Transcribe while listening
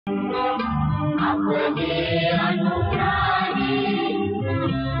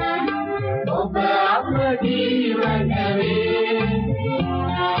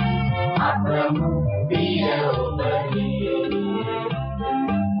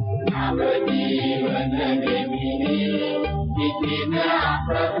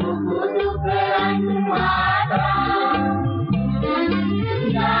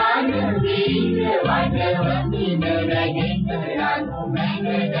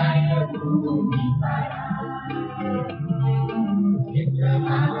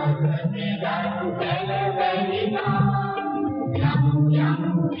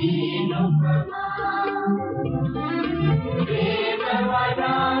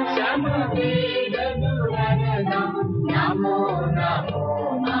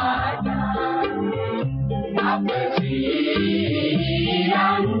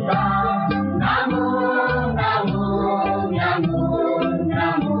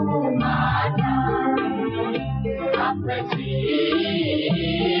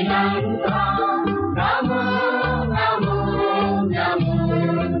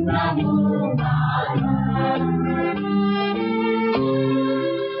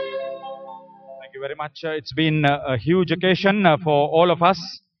Very much. It's been a huge occasion for all of us,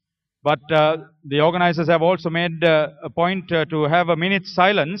 but the organizers have also made a point to have a minute's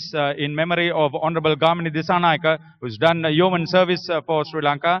silence in memory of Honorable Gamini Dissanayake, who's done yeoman service for Sri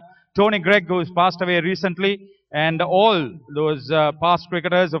Lanka, Tony Gregg, who's passed away recently, and all those past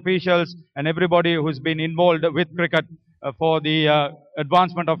cricketers, officials, and everybody who's been involved with cricket for the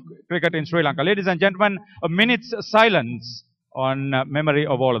advancement of cricket in Sri Lanka. Ladies and gentlemen, a minute's silence on memory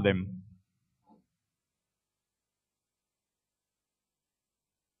of all of them.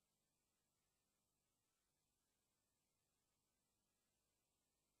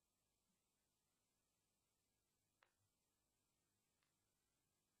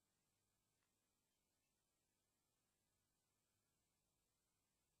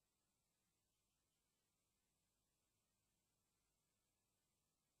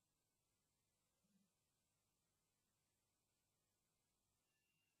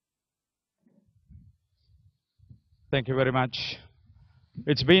 Thank you very much.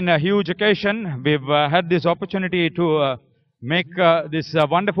 It's been a huge occasion. We've had this opportunity to make this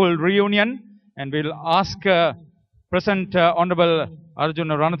wonderful reunion, and we'll ask present Honorable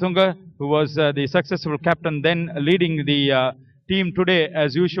Arjuna Ranatunga, who was the successful captain then leading the team today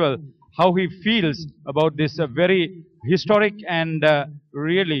as usual, how he feels about this very historic and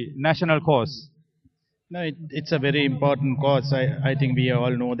really national cause. No, it's a very important cause. I think we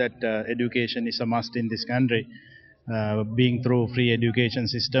all know that education is a must in this country. Being through free education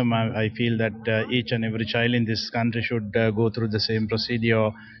system, I feel that each and every child in this country should go through the same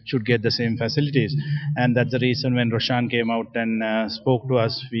procedure, should get the same facilities. And that's the reason when Roshan came out and spoke to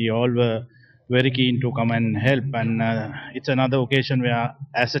us, we all were very keen to come and help. And it's another occasion where,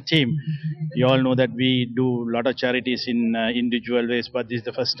 as a team, you all know that we do a lot of charities in individual ways, but this is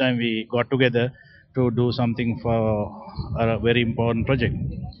the first time we got together to do something for a very important project.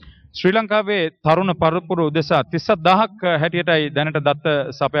 ශ්‍රී ලංකාවේ තරුණ පරපුර උදෙසා 37000ක් හැටියටයි දැනට දත්ත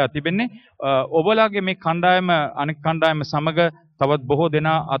සපයා තිබෙන්නේ. ඔබලාගේ මේ කණ්ඩායම අනෙක් කණ්ඩායම සමග තවත් බොහෝ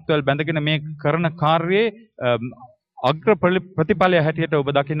දෙනා අත්වැල් බැඳගෙන මේ කරන කාර්යයේ අග්‍ර ප්‍රතිඵලය හැටියට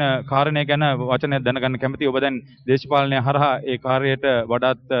ඔබ දකින කාරණය ගැන වචනයක් දැනගන්න කැමතියි. ඔබ දැන් දේශපාලනය හරහා ඒ කාර්යයට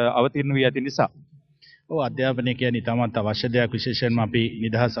වඩාත් අවතීර්ණ වී ඇති නිසා. ඔව්, අධ්‍යාපනය කියන්නේ තමත් අවශ්‍ය දෙයක්. විශේෂයෙන්ම අපි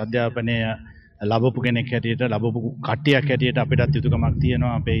නිදහස් අධ්‍යාපනය ලැබපු කෙනෙක් හැටියට, ලැබපු කට්ටියක් හැටියට අපිටත් යුතුකමක්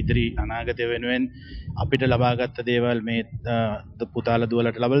තියෙනවා අපේ ඉදිරි අනාගතය වෙනුවෙන් අපිට ලබාගත් දේවල් මේ පුතාලා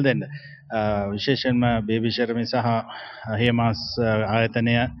දුවලට ලබා දෙන්න. විශේෂයෙන්ම බේබි ශර්මි සහ හේමාස්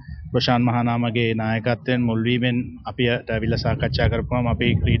ආයතනය ප්‍රශාන්ත් මහානාමගේ නායකත්වයෙන් මුල් වීමෙන් අපිට ඇවිල්ලා සාකච්ඡා කරපුවාම අපි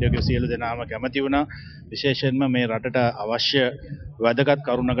ක්‍රීඩකයෝ සියලු දෙනාම කැමති වුණා. විශේෂයෙන්ම මේ රටට අවශ්‍ය වැදගත්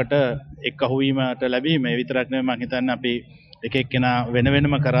කරුණකට එක්කහු වීමට ලැබීම. ඒ විතරක් නෙවෙයි, මම හිතන්නේ අපි එක එක්කෙනා වෙන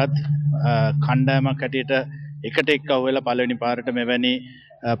වෙනම කරත් කණ්ඩායමක් හැටියට එකට එක්කව වෙලා පළවෙනි පාරට මෙවැනි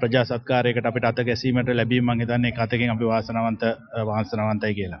ප්‍රජා සත්කාරයකට අපිට අත ගැසීමට ලැබීම මම හිතන්නේ ඒක අතකින් අපි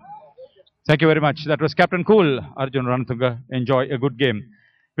වාසනාවන්තයි කියලා. Thank you very much. That was Captain Cool, Arjun Ranatunga. Enjoy a good game.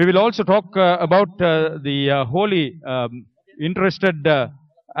 We will also talk about the wholly interested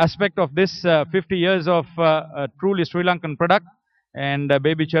aspect of this 50 years of truly Sri Lankan product, and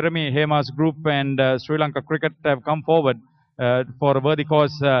Baby Cherami, Hema's group and Sri Lanka Cricket have come forward for a worthy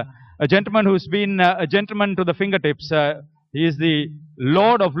cause. A gentleman who's been a gentleman to the fingertips. He is the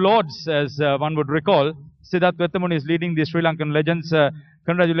Lord of Lords, as one would recall. Siddharth Wettamuni is leading the Sri Lankan Legends.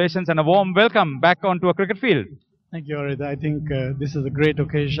 Congratulations and a warm welcome back onto a cricket field. Thank you, Arida. I think this is a great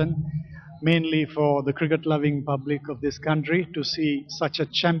occasion, mainly for the cricket-loving public of this country, to see such a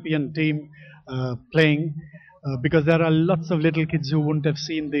champion team playing, because there are lots of little kids who wouldn't have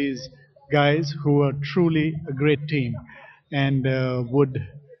seen these guys who are truly a great team and would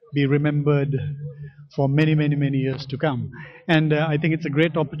be remembered for many, many, many years to come. And I think it's a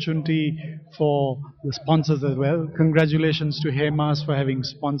great opportunity for the sponsors as well. Congratulations to Hemas for having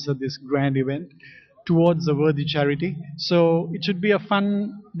sponsored this grand event towards a worthy charity. So it should be a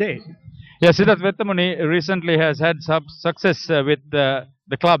fun day. Yes, Siddharth Vettamuni recently has had some success with the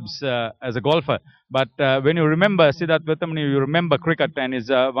clubs as a golfer. But when you remember Siddharth Vettamuni, you remember cricket and his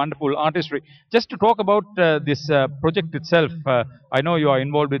wonderful artistry. Just to talk about this project itself, I know you are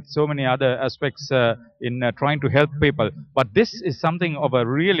involved with so many other aspects in trying to help people. But this is something of a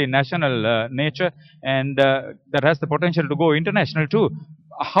really national nature, and that has the potential to go international too.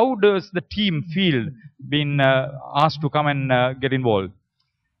 How does the team feel being asked to come and get involved?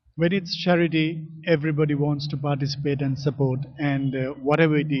 When it's charity, everybody wants to participate and support, and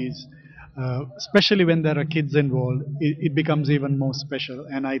whatever it is, especially when there are kids involved, it becomes even more special.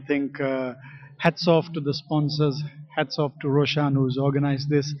 And I think hats off to the sponsors, hats off to Roshan who's organized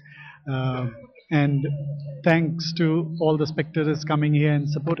this, and thanks to all the spectators coming here and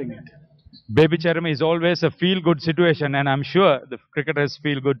supporting it. Baby Cherami is always a feel-good situation, and I'm sure the cricketers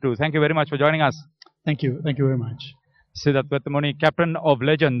feel good too. Thank you very much for joining us. Thank you very much. Siddharth Vettamuni, captain of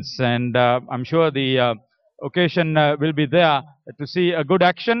Legends, and I'm sure the occasion will be there to see a good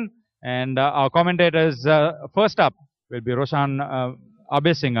action. And our commentators, first up, will be Roshan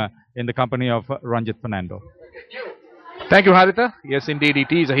Abesinghe in the company of Ranjit Fernando. Thank you, Haritha. Yes, indeed,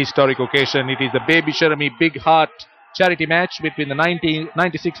 it is a historic occasion. It is the Baby Cherami Big Heart charity match between the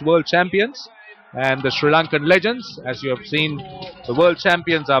 1996 world champions and the Sri Lankan legends. As you have seen, the world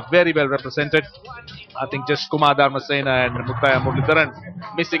champions are very well represented. I think just Kumar Dharmasena and Muttaya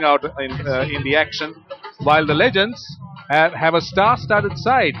Muralidharan missing out in the action, while the legends have a star-studded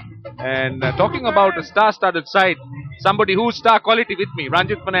side. And talking about a star-studded side, somebody who's star quality with me,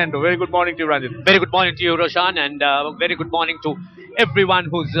 Ranjit Fernando. Very good morning to you, Ranjit. Very good morning to you, Roshan, and very good morning to everyone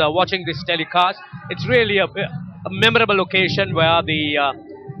who's watching this telecast. It's really a memorable occasion where the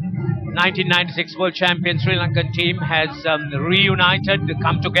 1996 world champion Sri Lankan team has reunited,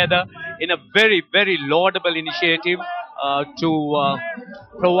 come together in a very, very laudable initiative to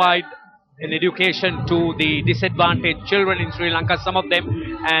provide an education to the disadvantaged children in Sri Lanka, some of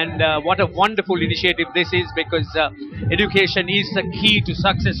them. And what a wonderful initiative this is, because education is the key to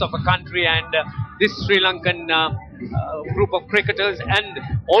success of a country. And this Sri Lankan group of cricketers and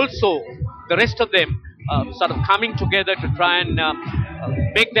also the rest of them sort of coming together to try and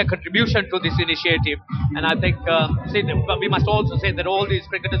make their contribution to this initiative. And I think we must also say that all these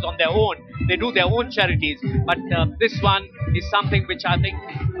cricketers on their own, they do their own charities, but this one is something which I think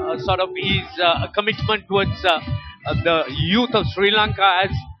sort of is a commitment towards the youth of Sri Lanka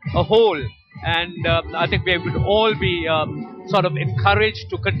as a whole. And I think we would all be sort of encouraged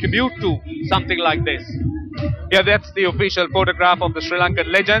to contribute to something like this. Yeah, that's the official photograph of the Sri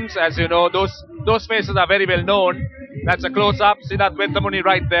Lankan legends. As you know, those faces are very well known. That's a close-up. Siddharth Vettamuni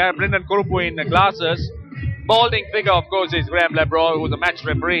right there. Brendan Kurupu in the glasses. Balding figure, of course, is Graham Lebroy, who's a match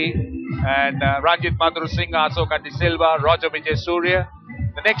referee. And Ranjit Madhurusinghe, Asoka De Silva, Roger Vijay Surya.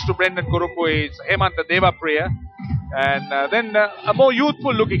 The next to Brendan Kurupu is Hemanta Devapriya. And then a more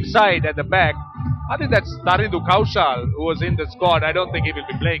youthful-looking side at the back. I think that's Tarindu Kaushal, who was in the squad. I don't think he will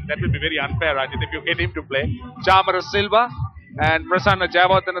be playing. That will be very unfair, Ranjit, if you get him to play. Chamara Silva and Prasanna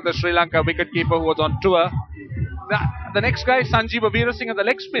Jayawardene, the Sri Lanka wicketkeeper who was on tour. The next guy is Sanjeeva Veerasinghe, the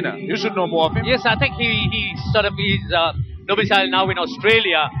leg spinner. You should know more of him. Yes, I think he sort of is domiciled now in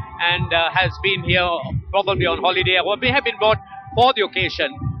Australia and has been here probably on holiday, or may have been brought for the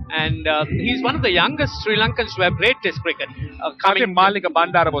occasion. And he's one of the youngest Sri Lankans to have played Test cricket. I think Malinga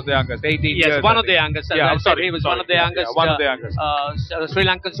Bandara was the youngest, 18 years. Yes, one of the youngest. Yeah, he was one of the youngest. One of the youngest. Sri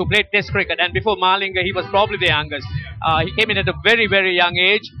Lankans who played Test cricket. And before Malinga, he was probably the youngest. He came in at a very, very young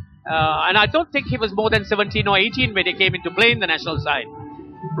age. And I don't think he was more than 17 or 18 when he came into play in the national side.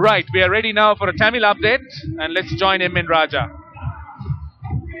 Right, we are ready now for a Tamil update. And let's join M. N. Raja.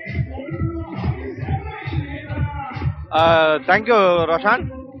 Thank you,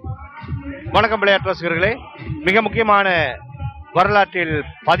 Roshan. வணக்கம் விளையாட்டு ரசிகர்களே, மிக முக்கியமான வரலாற்றில்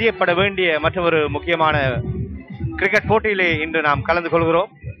பதியப்பட வேண்டிய மற்றொரு முக்கியமான cricket போட்டியிலே இன்று நாம் கலந்து கொள்கிறோம்.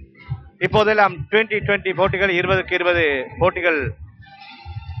 இப்போதெல்லாம் 2020 போட்டிகள், 20க்கு 20 போட்டிகள்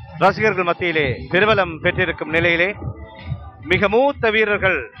ரசிகர்கள் மத்தியிலே பிரபலம் பெற்றிருக்கும் நிலையிலே மிக மூத்த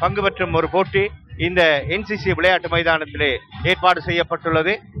வீரர்கள் பங்கு பெற்றும் ஒரு போட்டி இந்த NCC விளையாட்டு மைதானத்திலே ஏற்பாடு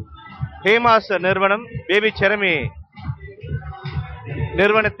செய்யப்பட்டுள்ளது. ஹேமாஸ் நிறுவனம், பேபி செரமி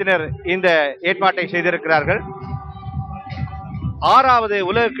நிறுவனத்தினர் இந்த ஏற்பாட்டை செய்திருக்கிறார்கள். 6வது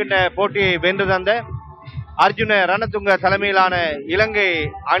உலகக்கிண்ண போட்டியை வென்று தந்த அர்ஜுன ரணதுங்க தலைமையிலான இலங்கை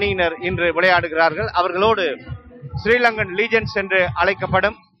அணியினர் இன்று விளையாடுகிறார்கள். அவர்களோடு ஸ்ரீலங்கன் லீஜெண்ட்ஸ் என்று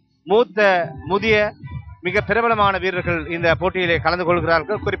அழைக்கப்படும் மூத்த முதிய மிக பிரபலமான வீரர்கள் இந்த போட்டியிலே கலந்து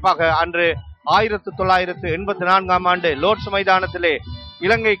கொள்கிறார்கள். குறிப்பாக அன்று 1984ஆம் ஆண்டு லோர்ட்ஸ் மைதானத்திலே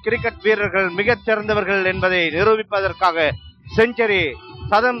இலங்கை கிரிக்கெட் வீரர்கள் மிகச் சிறந்தவர்கள் என்பதை நிரூபிப்பதற்காக செஞ்சுரி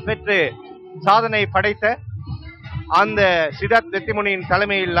சதம் பெற்று சாதனை படைத்த அந்த சிதார்த் வெத்திமுனியின்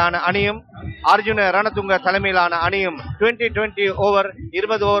தலைமையிலான அணியும் அர்ஜுன ரணதுங்க தலைமையிலான அணியும் 20 ஓவர்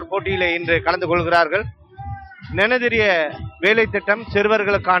 20 ஓவர் போட்டியிலே இன்று கலந்து கொள்கிறார்கள். நெனதிரிய வேலை திட்டம்,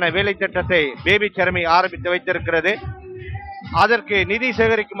 சிறுவர்களுக்கான வேலை திட்டத்தை பேபி செரமி ஆரம்பித்து வைத்திருக்கிறது. அதற்கு நிதி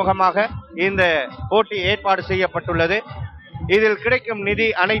சேகரிக்கும் முகமாக இந்த போட்டி ஏற்பாடு செய்யப்பட்டுள்ளது. இதில் கிடைக்கும் நிதி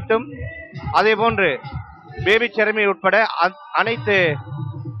அனைத்தும் அதே போன்று பேபி செரமி உட்பட அனைத்து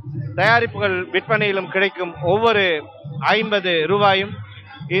தயாரிப்புகள் விற்பனையிலும் கிடைக்கும் ஒவ்வொரு 50 ரூபாயும்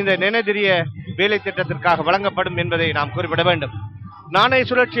இந்த நெனதிரிய வேலை திட்டத்திற்காக வழங்கப்படும் என்பதை நாம் குறிப்பிட வேண்டும். நாணய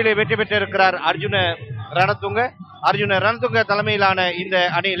சுழற்சியிலே வெற்றி பெற்றிருக்கிறார் அர்ஜுன ரணதுங்க தலைமையிலான இந்த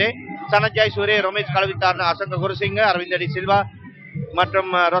அணியிலே சனஜாய் சூரே, ரமேஷ் கலவித்தார்ன, அசங்க குருசிங்க, அரவிந்தடி சில்வா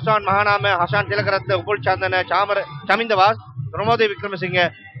மற்றும் ரொசான் மகாநாம, ஹசான் திலகரத்ன, உபுல் சந்தன, சமிந்தவாஸ், பிரமோதே விக்ரமசிங்க,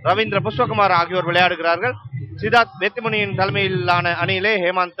 ரவீந்திர புஷ்பகுமார் ஆகியோர் விளையாடுகிறார்கள். சிதார்த் வெத்திமுனியின் தலைமையிலான அணியிலே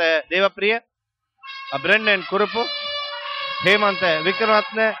Hemantha Devapriya, Brendan group, Hemantha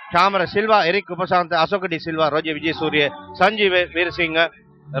Wickramaratne, Chamara Silva, Eric உபசாந்த, அசோகடி Silva, ரோஜே Wijayasuriya, Sanjeev Weerasinghe,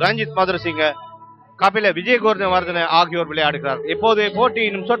 Ranjith மதுரசிங்க, Kapila விஜயகோர்தவர்தன ஆகியோர் விளையாடுகிறார். இப்போது போட்டி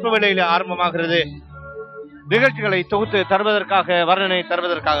இன்னும் சொற்ப வேளையில் ஆரம்பமாகிறது. நிகழ்ச்சிகளை தொகுத்து தருவதற்காக, வர்ணனை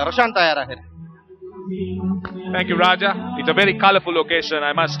தருவதற்காக ரோஷான் தயாராக. Thank you, Raja. It's a very colorful occasion,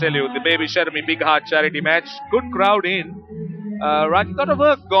 I must tell you. The Baby Sharmi Big Heart charity match. Good crowd in. Raja, a lot of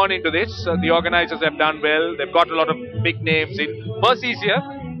work gone into this. The organizers have done well. They've got a lot of big names in. Mercy's here.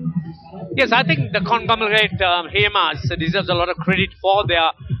 Yes, I think the conglomerate Hemas deserves a lot of credit for their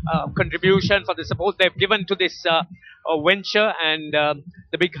contribution, for the support they've given to this venture. And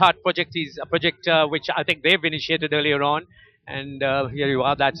the Big Heart project is a project which I think they've initiated earlier on. And here you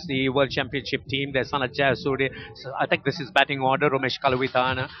are, that's the World Championship team. There's Sanat Jayasuri. So I think this is batting order. Ramesh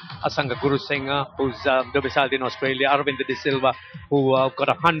Kalavithana, Asanga Guru Singh, who's domiciled in Australia. Arvind De Silva, who got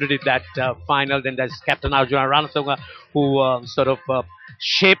 100 in that final. Then there's Captain Arjuna Ranatunga, who sort of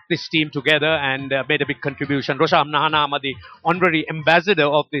shaped this team together and made a big contribution. Rosham Nahanama, the honorary ambassador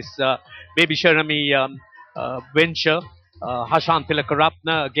of this Baby Sharami venture. Hashan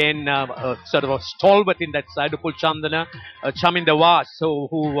Tilakarapna, again sort of a stalwart in that side. Upul Chandana, Chaminda Was,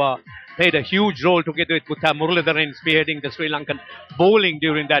 who played a huge role together with Putta Muralidharan spearheading the Sri Lankan bowling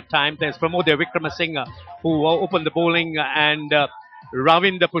during that time. There's Pramodya Vikramasinghe, who opened the bowling, and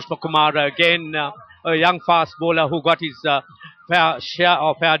Ravinda Pushpakumar, again a young fast bowler who got his fair share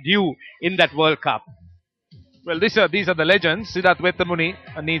or fair due in that World Cup. Well, these are the legends. Siddharth Vethamuni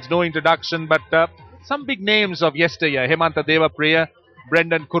needs no introduction, but some big names of yesteryear. Hemanta Devapriya,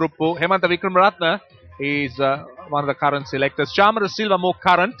 Brendan Kuruppu, Hemanta Vikramaratne is one of the current selectors. Chamara Silva, more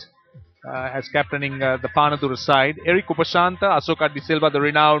current, as captaining the Panadura side. Eric Upashanta, Asoka De Silva, the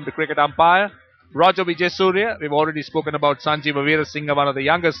renowned cricket umpire. Roger Vijaysurya, we've already spoken about Sanjeev Veerasinghe, one of the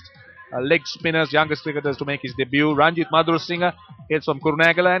youngest leg spinners, youngest cricketers to make his debut. Ranjit Madhurasinghe, hails from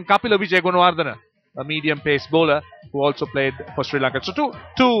Kurunegala, and Kapila Vijayagunawardena, a medium pace bowler who also played for Sri Lanka. So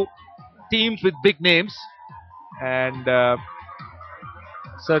two teams with big names, and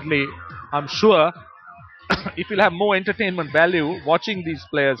certainly I'm sure if you'll have more entertainment value watching these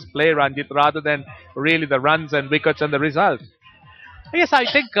players play, Ranjit, rather than really the runs and wickets and the result. Yes, I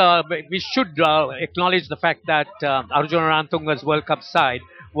think we should acknowledge the fact that Arjuna Ranatunga's World Cup side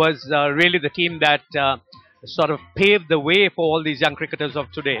was really the team that sort of paved the way for all these young cricketers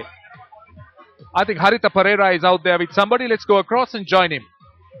of today. I think Harita Pereira is out there with somebody. Let's go across and join him.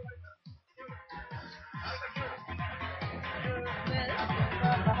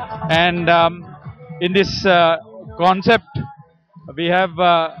 And in this concept, we have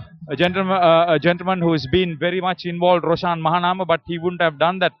a gentleman who has been very much involved, Roshan Mahanama, but he wouldn't have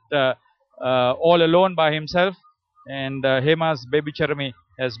done that all alone by himself. And Hema's Baby Charami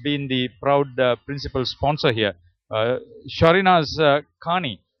has been the proud principal sponsor here. Sharina's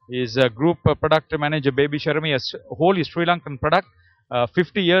Kani is a group product manager. Baby Charami, a wholly Sri Lankan product.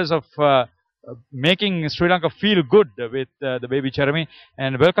 50 years of making Sri Lanka feel good with the Baby Charami.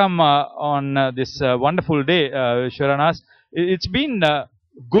 And welcome on this wonderful day, Sharanas. It's been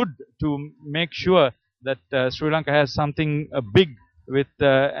good to make sure that Sri Lanka has something big with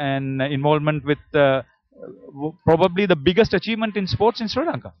an involvement with probably the biggest achievement in sports in Sri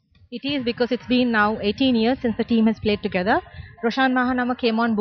Lanka. It is because it's been now 18 years since the team has played together. Roshan Mahanama came on